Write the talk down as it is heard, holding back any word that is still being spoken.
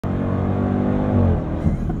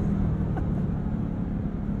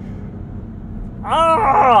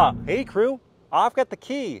Hey crew, I've got the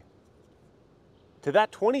key to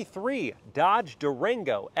that 23 Dodge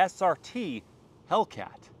Durango SRT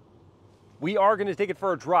Hellcat. We are going to take it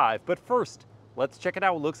for a drive, but first, let's check it out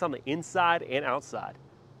how it looks on the inside and outside.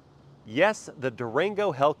 Yes, the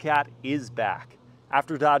Durango Hellcat is back.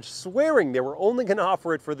 After Dodge swearing they were only going to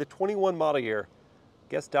offer it for the 21 model year,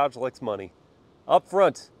 guess Dodge likes money. Up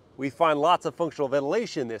front, we find lots of functional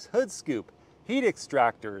ventilation, this hood scoop, heat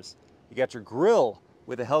extractors. You got your grille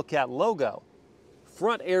with a Hellcat logo,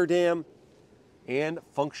 front air dam, and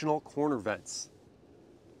functional corner vents.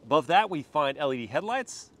 Above that, we find LED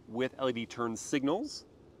headlights with LED turn signals.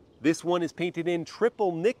 This one is painted in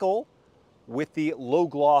triple nickel with the low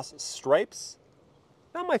gloss stripes.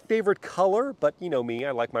 Not my favorite color, but you know me,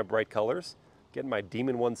 I like my bright colors. Getting my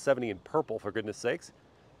Demon 170 in purple, for goodness sakes.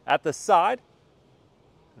 At the side,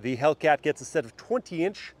 the Hellcat gets a set of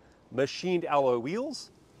 20-inch machined alloy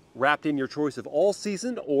wheels, wrapped in your choice of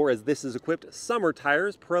all-season, or as this is equipped, summer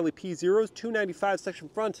tires, Pirelli P0s, 295 section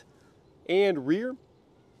front and rear.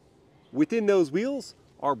 Within those wheels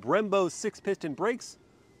are Brembo 6-piston brakes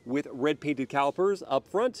with red painted calipers up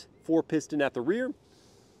front, 4-piston at the rear.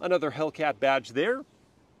 Another Hellcat badge there.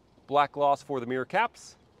 Black gloss for the mirror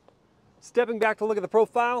caps. Stepping back to look at the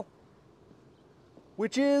profile,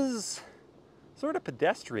 which is sort of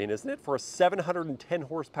pedestrian, isn't it, for a 710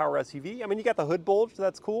 horsepower SUV? I mean, you got the hood bulge, so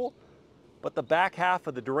that's cool, but the back half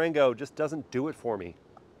of the Durango just doesn't do it for me.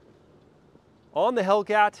 On the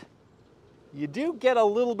Hellcat, you do get a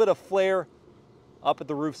little bit of flare up at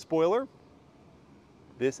the roof spoiler.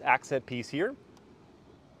 This accent piece here.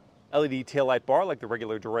 LED taillight bar, like the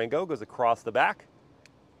regular Durango, goes across the back,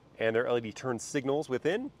 and their LED turn signals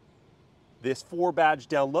within. This 4 badge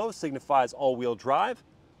down low signifies all-wheel drive.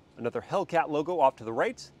 Another Hellcat logo off to the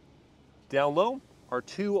right. Down low are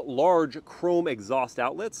 2 large chrome exhaust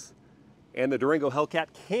outlets, and the Durango Hellcat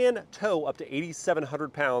can tow up to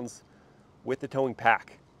 8,700 pounds with the towing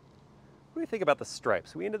pack. What do you think about the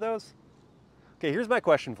stripes? Are we into those? Okay, here's my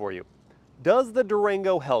question for you. Does the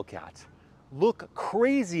Durango Hellcat look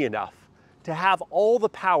crazy enough to have all the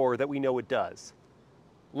power that we know it does?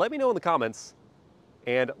 Let me know in the comments,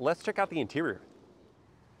 and let's check out the interior.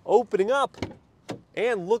 Opening up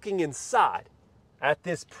and looking inside at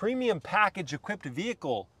this premium package equipped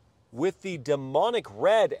vehicle with the demonic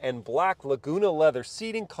red and black Laguna leather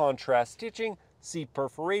seating, contrast stitching, seat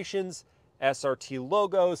perforations, SRT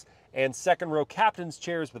logos, and second row captain's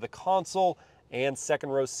chairs with a console and second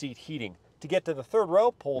row seat heating. To get to the third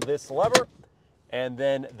row, pull this lever and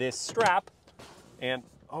then this strap, and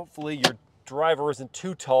hopefully your driver isn't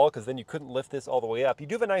too tall, because then you couldn't lift this all the way up. You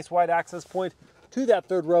do have a nice wide access point to that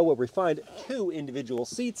third row where we find 2 individual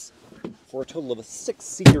seats for a total of a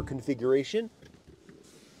 6-seater configuration.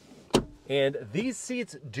 And these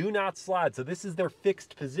seats do not slide, so this is their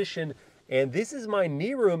fixed position. And this is my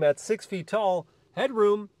knee room at 6 feet tall.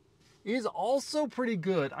 Headroom is also pretty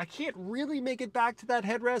good. I can't really make it back to that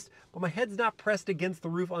headrest, but my head's not pressed against the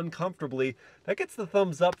roof uncomfortably. That gets the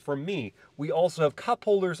thumbs up from me. We also have cup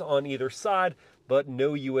holders on either side, but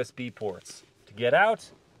no USB ports. To get out,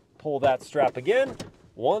 pull that strap again,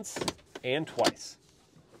 once and twice.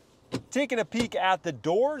 Taking a peek at the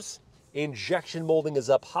doors, injection molding is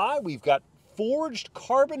up high. We've got forged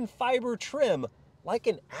carbon fiber trim, like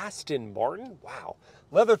an Aston Martin. Wow.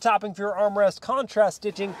 Leather topping for your armrest, contrast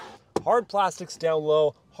stitching, hard plastics down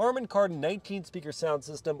low, Harman Kardon 19-speaker sound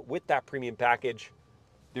system with that premium package.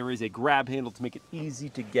 There is a grab handle to make it easy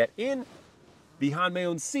to get in. Behind my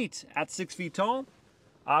own seat at 6 feet tall,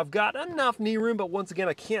 I've got enough knee room, but once again,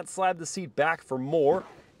 I can't slide the seat back for more.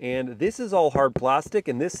 And this is all hard plastic,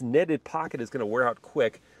 and this netted pocket is going to wear out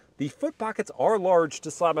quick. The foot pockets are large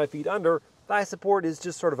to slide my feet under. Thigh support is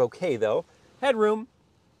just sort of okay, though. Headroom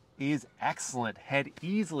is excellent. Head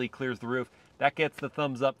easily clears the roof. That gets the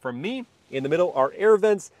thumbs up from me. In the middle are air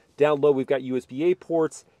vents. Down low, we've got USB-A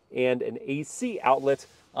ports and an AC outlet.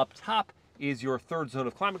 Up top is your third zone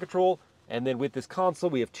of climate control. And then with this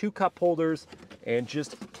console, we have 2 cup holders and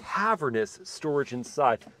just cavernous storage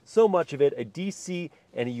inside. So much of it, a DC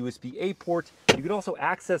and a USB-A port. You can also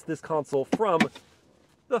access this console from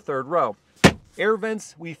the third row. Air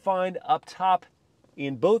vents we find up top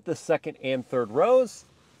in both the second and third rows.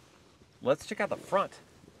 Let's check out the front.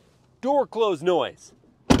 Door close noise.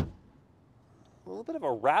 A little bit of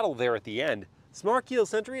a rattle there at the end. Smart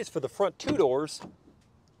keyless entry is for the front 2 doors.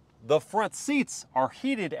 The front seats are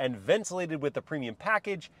heated and ventilated with the premium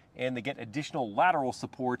package, and they get additional lateral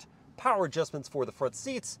support, power adjustments for the front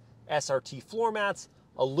seats, SRT floor mats,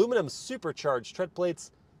 aluminum supercharged tread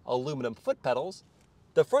plates, aluminum foot pedals.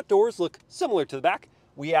 The front doors look similar to the back.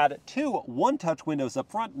 We add 2 one-touch windows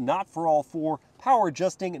up front, not for all 4. power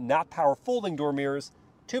adjusting, not power folding door mirrors,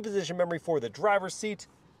 2-position memory for the driver's seat.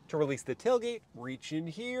 To release the tailgate, reach in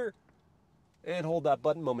here and hold that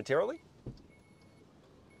button momentarily.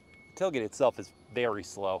 The tailgate itself is very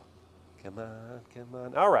slow. Come on, come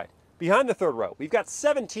on. All right, behind the third row, we've got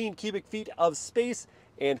 17 cubic feet of space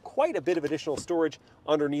and quite a bit of additional storage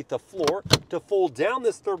underneath the floor. To fold down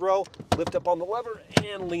this third row, lift up on the lever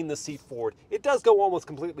and lean the seat forward. It does go almost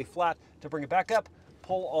completely flat. To bring it back up,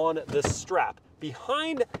 pull on the strap.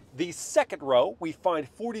 Behind the second row, we find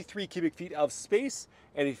 43 cubic feet of space,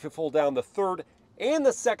 and if you fold down the third and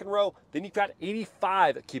the second row, then you've got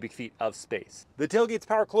 85 cubic feet of space. The tailgate's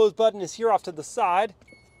power close button is here off to the side,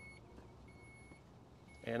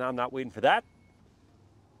 and I'm not waiting for that.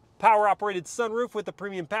 Power operated sunroof with the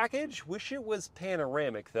premium package. Wish it was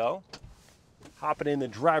panoramic though. Hopping in the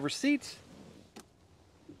driver's seat,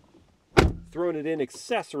 throwing it in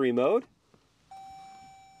accessory mode.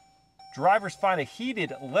 Drivers find a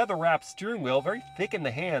heated leather-wrapped steering wheel, very thick in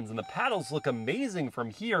the hands, and the paddles look amazing from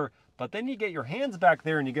here, but then you get your hands back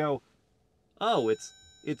there and you go, oh,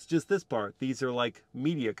 it's just this part. These are like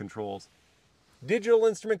media controls. Digital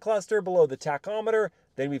instrument cluster below the tachometer,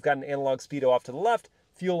 then we've got an analog speedo off to the left,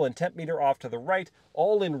 fuel and temp meter off to the right,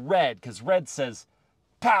 all in red, because red says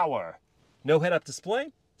power. No head-up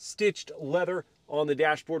display, stitched leather on the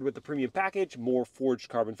dashboard with the premium package, more forged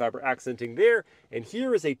carbon fiber accenting there, and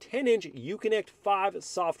here is a 10-inch Uconnect 5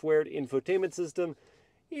 softwared infotainment system.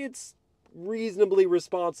 It's reasonably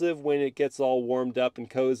responsive when it gets all warmed up and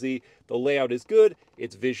cozy. The layout is good,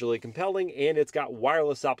 it's visually compelling, and it's got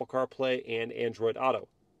wireless Apple CarPlay and Android Auto.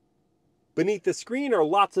 Beneath the screen are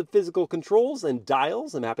lots of physical controls and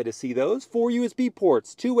dials. I'm happy to see those. 4 USB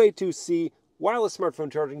ports, 2 A2C, wireless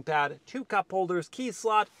smartphone charging pad, 2 cup holders, key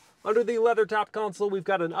slot. Under the leather top console, we've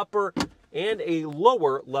got an upper and a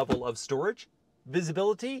lower level of storage.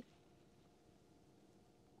 Visibility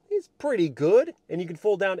is pretty good, and you can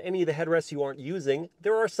fold down any of the headrests you aren't using.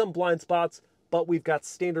 There are some blind spots, but we've got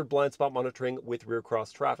standard blind spot monitoring with rear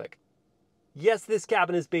cross traffic. Yes, this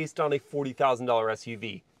cabin is based on a $40,000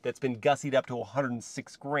 SUV that's been gussied up to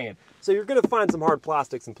 106 grand. So you're gonna find some hard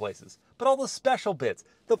plastics in places. But all the special bits,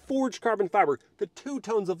 the forged carbon fiber, the 2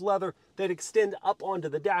 tones of leather that extend up onto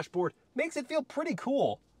the dashboard, makes it feel pretty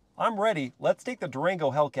cool. I'm ready. Let's take the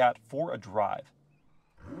Durango Hellcat for a drive.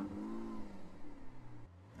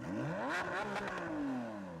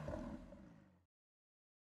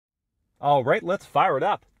 All right, let's fire it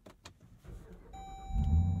up.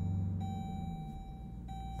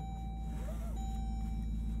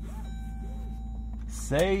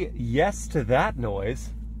 Say yes to that noise.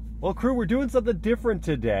 Well, crew, we're doing something different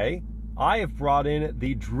today. I have brought in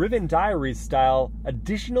the Driven Diaries style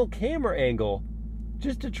additional camera angle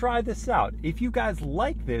just to try this out. If you guys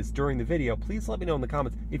like this during the video, please let me know in the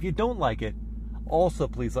comments. If you don't like it, also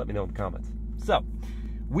please let me know in the comments. So,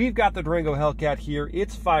 we've got the Durango Hellcat here.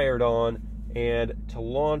 It's fired on, and to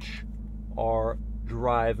launch our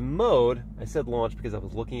drive mode, I said launch because I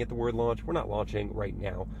was looking at the word launch. We're not launching right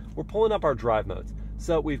now. We're pulling up our drive modes.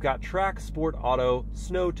 So we've got track, sport, auto,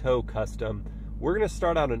 snow, tow, custom. We're gonna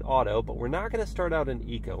start out in auto, but we're not gonna start out in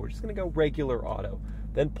eco. We're just gonna go regular auto.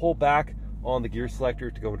 Then pull back on the gear selector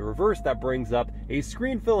to go into reverse. That brings up a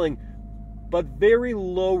screen filling, but very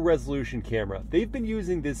low resolution camera. They've been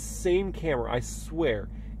using this same camera, I swear,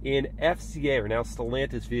 in FCA, or now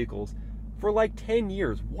Stellantis vehicles, for like 10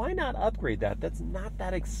 years. Why not upgrade that? That's not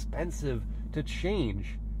that expensive to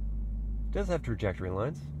change. It does have trajectory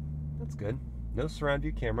lines. That's good. No surround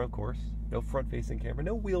view camera, of course. No front-facing camera.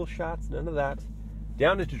 No wheel shots. None of that.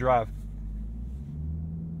 Down into drive.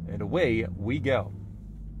 And away we go.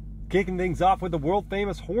 Kicking things off with the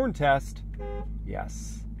world-famous horn test.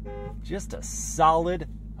 Yes. Just a solid,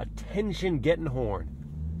 attention-getting horn.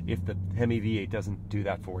 If the HEMI V8 doesn't do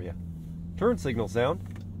that for you. Turn signal sound.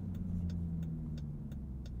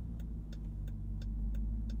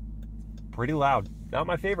 Pretty loud. Not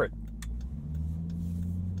my favorite.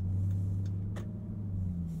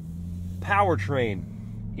 Powertrain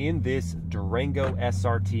in this Durango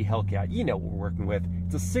SRT Hellcat. You know what we're working with.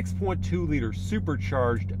 It's a 6.2 liter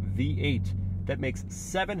supercharged V8 that makes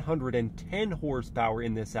 710 horsepower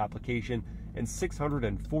in this application and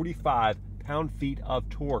 645 pound-feet of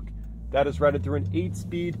torque. That is routed through an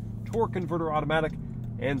 8-speed torque converter automatic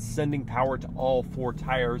and sending power to all 4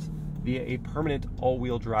 tires via a permanent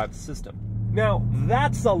all-wheel drive system. Now,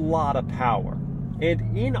 that's a lot of power.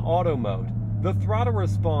 And in auto mode, the throttle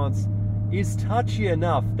response is touchy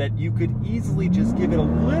enough that you could easily just give it a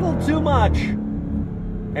little too much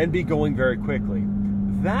and be going very quickly.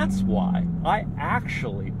 That's why I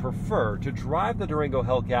actually prefer to drive the Durango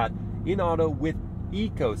Hellcat in auto with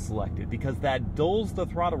eco selected because that dulls the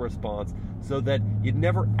throttle response so that you'd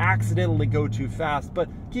never accidentally go too fast. But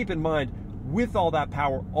keep in mind, with all that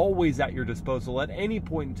power always at your disposal, at any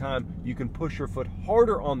point in time, you can push your foot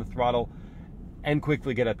harder on the throttle and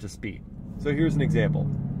quickly get up to speed. So here's an example.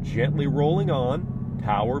 Gently rolling on,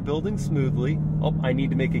 power building smoothly. Oh, I need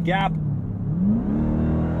to make a gap.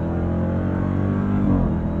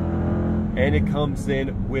 And it comes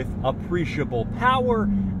in with appreciable power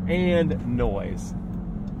and noise.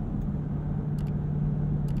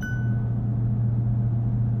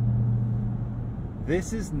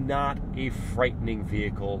 This is not a frightening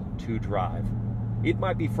vehicle to drive. It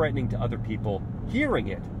might be frightening to other people hearing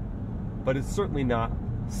it, but it's certainly not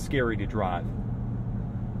scary to drive.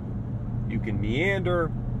 You can meander,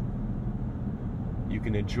 you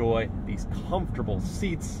can enjoy these comfortable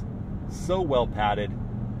seats, so well padded,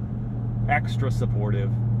 extra supportive,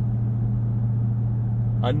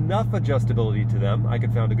 enough adjustability to them. I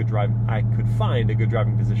could find a good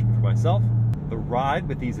driving position for myself. The ride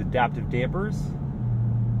with these adaptive dampers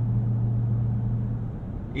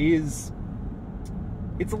it's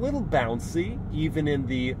a little bouncy, even in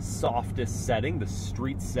the softest setting, the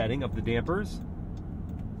street setting of the dampers,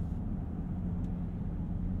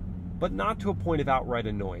 but not to a point of outright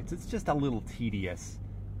annoyance. It's just a little tedious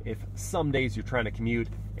if some days you're trying to commute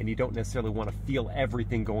and you don't necessarily want to feel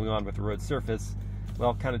everything going on with the road surface.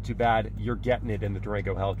 Well, kind of too bad, you're getting it in the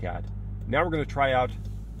Durango Hellcat. Now we're going to try out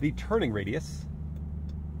the turning radius.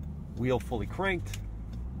 Wheel fully cranked.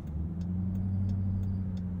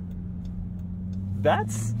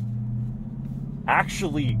 That's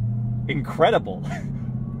actually incredible.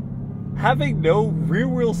 Having no rear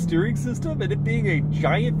wheel steering system and it being a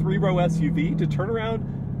giant 3-row SUV to turn around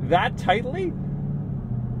that tightly,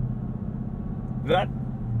 that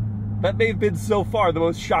may have been so far the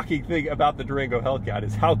most shocking thing about the Durango Hellcat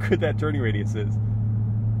is how good that turning radius is.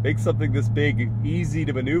 Makes something this big easy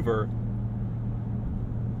to maneuver.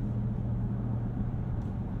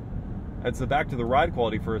 And so back to the ride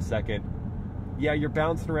quality for a second. Yeah, you're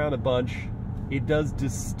bouncing around a bunch. It does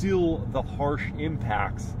distill the harsh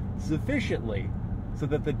impacts sufficiently so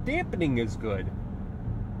that the dampening is good,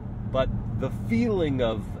 but the feeling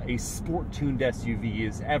of a sport-tuned SUV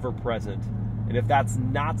is ever present. And if that's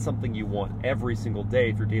not something you want every single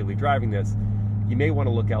day for daily driving this, you may want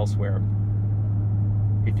to look elsewhere.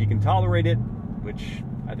 If you can tolerate it, which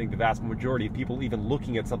I think the vast majority of people even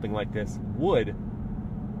looking at something like this would,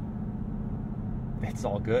 it's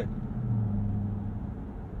all good.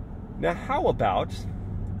 Now, how about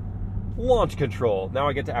launch control? Now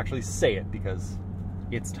I get to actually say it because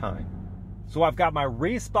it's time. So I've got my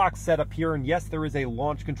race box set up here, and yes, there is a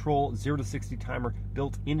launch control 0 to 60 timer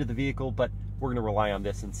built into the vehicle, but we're going to rely on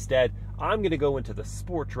this instead. I'm going to go into the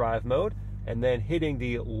sport drive mode, and then hitting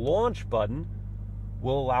the launch button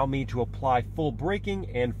will allow me to apply full braking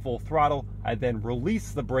and full throttle. I then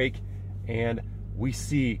release the brake, and we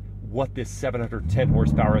see what this 710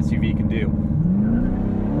 horsepower SUV can do.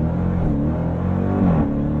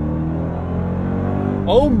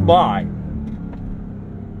 Oh my!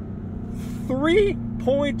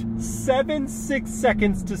 3.76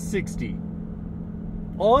 seconds to 60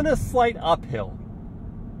 on a slight uphill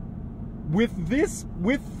with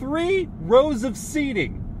 3 rows of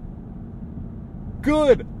seating.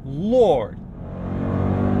 Good Lord.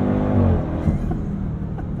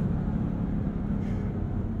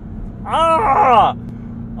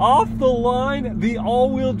 Off the line, the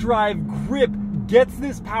all-wheel drive grip gets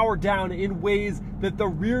this power down in ways that the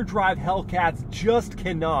rear drive Hellcats just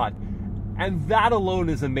cannot. And that alone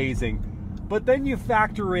is amazing. But then you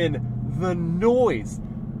factor in the noise,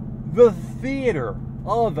 the theater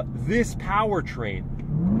of this powertrain.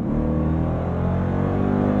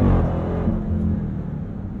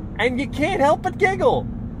 And you can't help but giggle.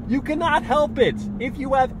 You cannot help it if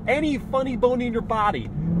you have any funny bone in your body.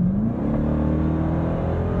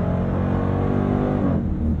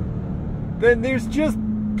 Then there's just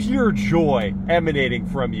pure joy emanating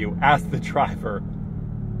from you as the driver.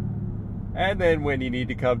 And then when you need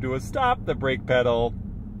to come to a stop, the brake pedal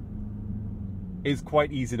is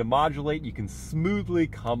quite easy to modulate. You can smoothly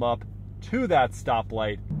come up to that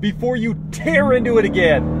stoplight before you tear into it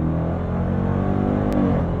again.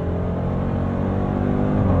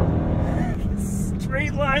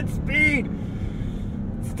 Straight line speed.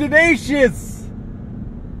 It's tenacious.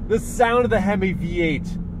 The sound of the HEMI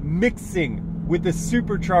V8 mixing with the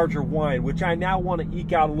supercharger whine, which I now want to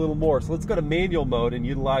eke out a little more. So let's go to manual mode and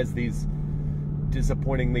utilize these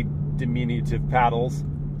disappointingly diminutive paddles,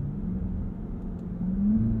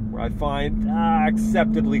 where I find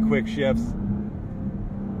acceptably quick shifts.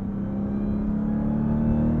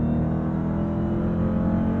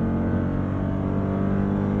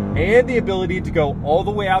 and the ability to go all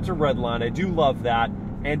the way out to redline. I do love that.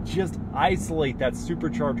 And just isolate that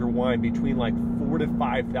supercharger whine between like 4,000 to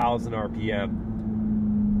 5,000 RPM.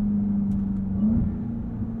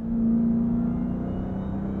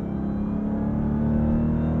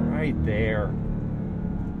 Right there.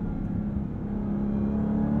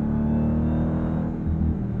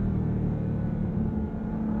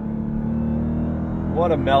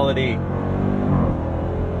 What a melody.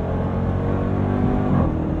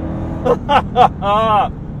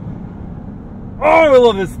 Oh, I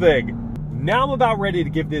love this thing. Now I'm about ready to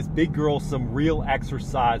give this big girl some real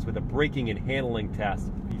exercise with a braking and handling test.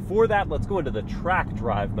 Before that, let's go into the track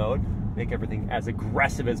drive mode, make everything as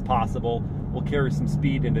aggressive as possible. We'll carry some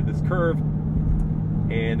speed into this curve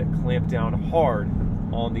and clamp down hard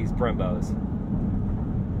on these Brembos.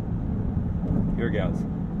 Here it goes.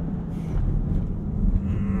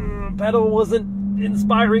 Pedal wasn't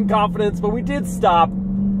inspiring confidence, but we did stop.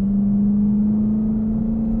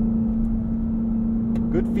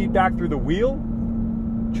 Good feedback through the wheel.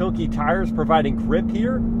 Chunky tires providing grip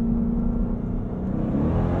here.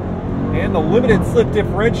 And the limited slip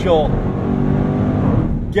differential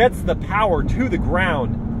gets the power to the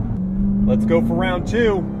ground. Let's go for round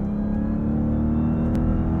 2.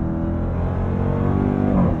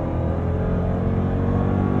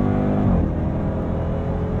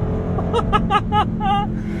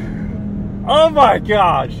 Oh my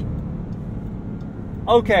gosh.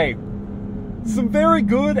 Okay. Some very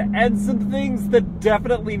good and some things that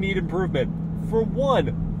definitely need improvement. For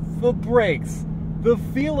one, the brakes. The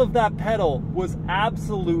feel of that pedal was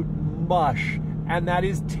absolute mush, and that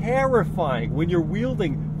is terrifying when you're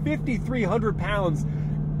wielding 5,300 pounds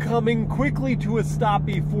coming quickly to a stop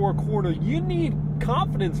before a corner. You need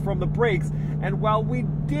confidence from the brakes, and while we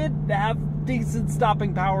did have decent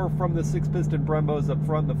stopping power from the 6-piston Brembos up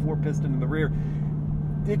front, the 4-piston in the rear,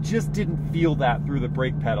 it just didn't feel that through the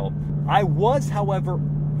brake pedal. I was, however,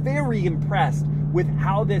 very impressed with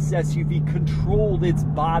how this SUV controlled its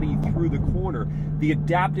body through the corner. The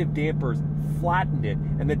adaptive dampers flattened it,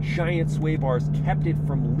 and the giant sway bars kept it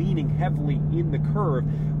from leaning heavily in the curve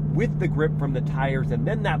with the grip from the tires, and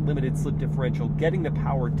then that limited slip differential getting the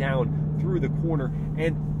power down through the corner,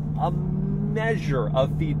 and a measure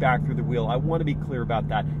of feedback through the wheel. I want to be clear about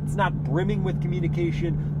that. It's not brimming with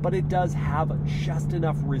communication, but it does have just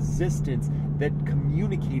enough resistance that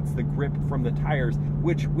communicates the grip from the tires,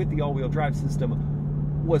 which with the all-wheel drive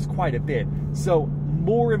system was quite a bit. So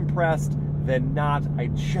more impressed than not. I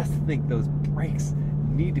just think those brakes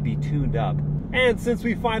need to be tuned up. And since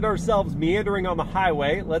we find ourselves meandering on the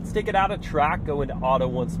highway, let's take it out of track, go into auto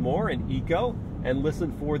once more and eco, and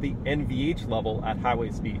listen for the NVH level at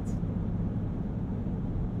highway speeds.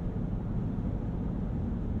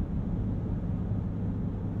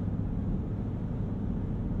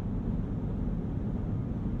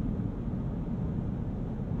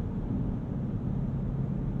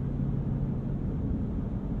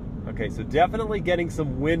 Okay, so definitely getting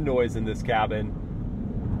some wind noise in this cabin.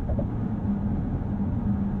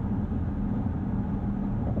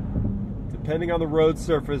 Depending on the road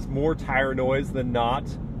surface, more tire noise than not.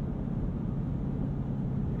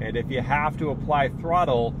 And if you have to apply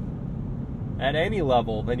throttle at any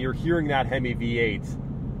level, then you're hearing that HEMI V8.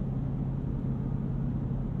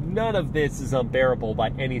 None of this is unbearable by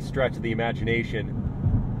any stretch of the imagination.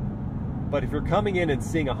 But if you're coming in and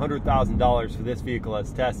seeing $100,000 for this vehicle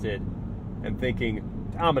as tested and thinking,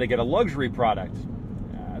 I'm going to get a luxury product,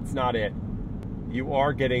 that's not it. You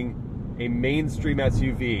are getting a mainstream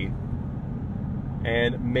SUV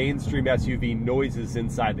and mainstream SUV noises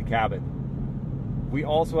inside the cabin. We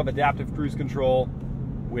also have adaptive cruise control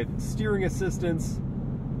with steering assistance,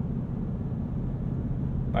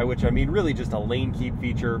 by which I mean really just a lane keep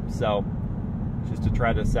feature. So just to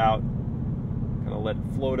try this out, kind of let it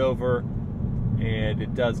float over, and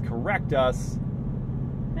it does correct us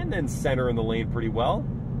and then center in the lane pretty well,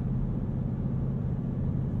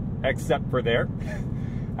 except for there.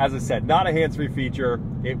 As I said, not a hands-free feature.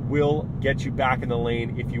 It will get you back in the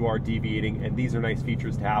lane if you are deviating, and these are nice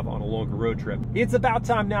features to have on a longer road trip. It's about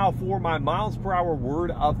time now for my miles per hour word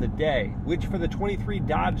of the day, which for the 23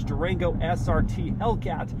 Dodge Durango SRT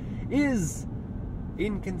Hellcat is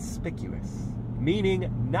inconspicuous,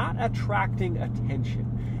 meaning not attracting attention.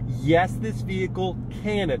 Yes, this vehicle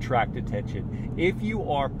can attract attention. If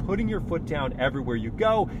you are putting your foot down everywhere you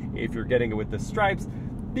go, if you're getting it with the stripes,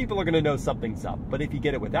 people are going to know something's up. But if you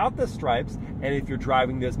get it without the stripes, and if you're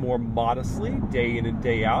driving this more modestly, day in and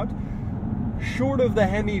day out, short of the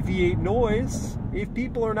HEMI V8 noise, if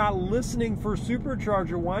people are not listening for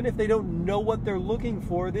supercharger whine, if they don't know what they're looking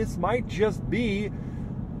for, this might just be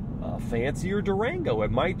a fancier Durango.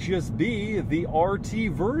 It might just be the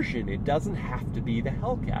RT version. It doesn't have to be the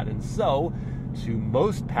Hellcat. And so, to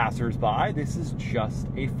most passersby, this is just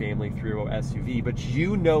a family three-row SUV, but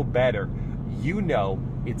you know better. You know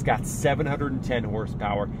it's got 710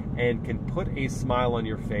 horsepower and can put a smile on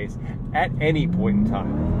your face at any point in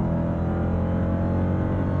time.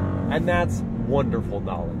 And that's wonderful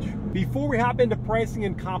knowledge. Before we hop into pricing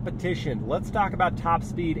and competition, let's talk about top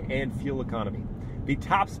speed and fuel economy. The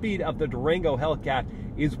top speed of the Durango Hellcat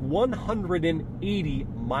is 180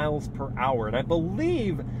 miles per hour, and I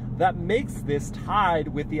believe that makes this tied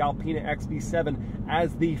with the Alpina XB7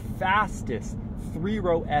 as the fastest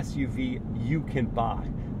three-row SUV you can buy.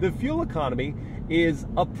 The fuel economy is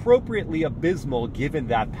appropriately abysmal given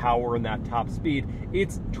that power and that top speed.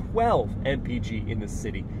 It's 12 mpg in the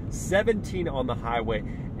city, 17 on the highway,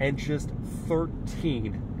 and just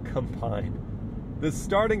 13 combined. The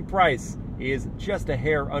starting price is just a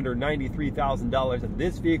hair under $93,000, and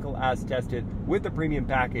this vehicle, as tested with the premium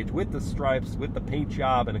package, with the stripes, with the paint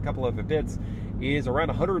job, and a couple of bits, is around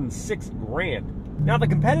 106 grand. Now, the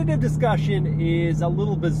competitive discussion is a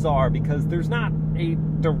little bizarre because there's not a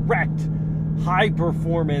direct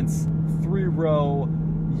high-performance three-row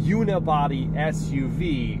unibody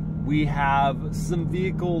SUV. We have some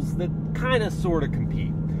vehicles that kind of sort of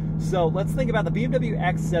compete. So let's think about the BMW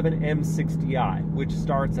X7 M60i, which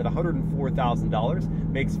starts at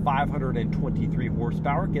 $104,000, makes 523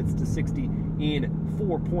 horsepower, gets to 60 in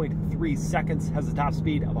 4.3 seconds, has a top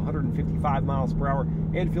speed of 155 miles per hour,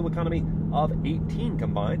 and fuel economy of 18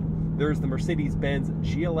 combined. There's the Mercedes-Benz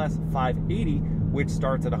GLS 580, which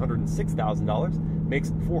starts at $106,000,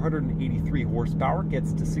 makes 483 horsepower,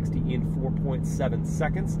 gets to 60 in 4.7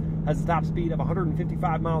 seconds, has a top speed of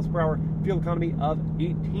 155 miles per hour, fuel economy of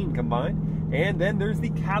 18 combined. And then there's the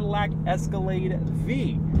Cadillac Escalade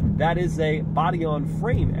V. That is a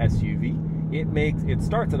body-on-frame SUV. It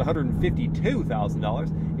starts at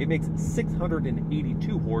 $152,000. It makes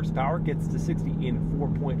 682 horsepower, gets to 60 in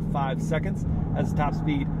 4.5 seconds, has a top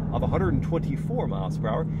speed of 124 miles per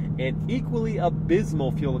hour, and equally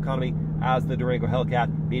abysmal fuel economy as the Durango Hellcat,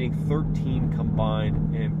 meaning 13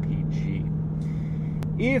 combined mpg.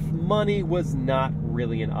 If money was not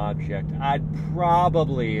really an object, I'd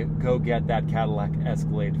probably go get that Cadillac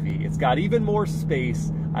Escalade V. It's got even more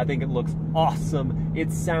space. I think it looks awesome.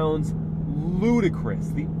 It sounds ludicrous.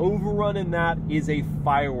 The overrun in that is a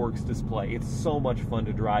fireworks display. It's so much fun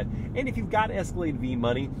to drive. And if you've got Escalade V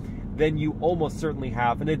money, then you almost certainly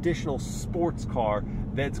have an additional sports car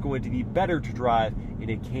that's going to be better to drive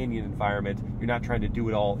in a canyon environment. You're not trying to do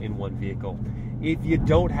it all in one vehicle. If you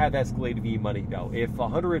don't have Escalade V money, though, if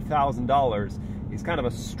 $100,000 is kind of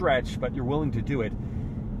a stretch, but you're willing to do it,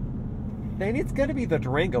 then it's going to be the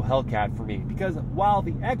Durango Hellcat for me, because while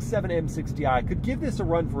the X7 M60i could give this a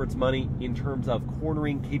run for its money in terms of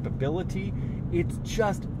cornering capability, it's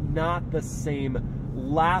just not the same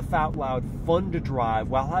laugh out loud fun to drive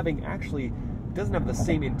while having actually doesn't have the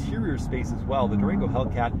same interior space as well. The Durango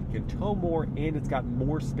Hellcat can tow more, and it's got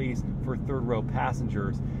more space for third row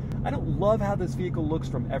passengers. I don't love how this vehicle looks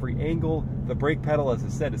from every angle. The brake pedal, as I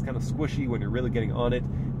said, is kind of squishy when you're really getting on it,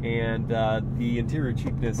 and the interior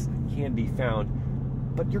cheapness can be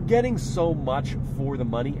found. But you're getting so much for the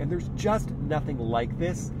money, and there's just nothing like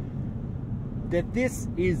this, that this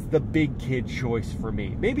is the big kid choice for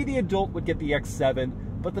me. Maybe the adult would get the X7,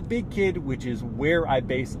 but the big kid, which is where I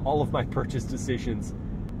base all of my purchase decisions,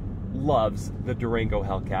 loves the Durango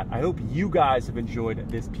Hellcat. I hope you guys have enjoyed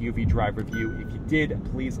this POV drive review. If you did,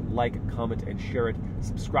 please like, comment, and share it.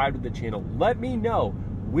 Subscribe to the channel. Let me know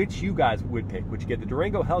which you guys would pick. Would you get the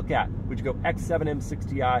Durango Hellcat? Would you go X7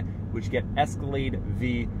 M60i? Would you get Escalade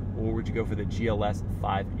V? Or would you go for the GLS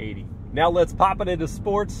 580? Now let's pop it into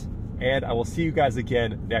sports, and I will see you guys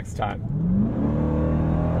again next time.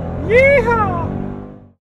 Yeehaw!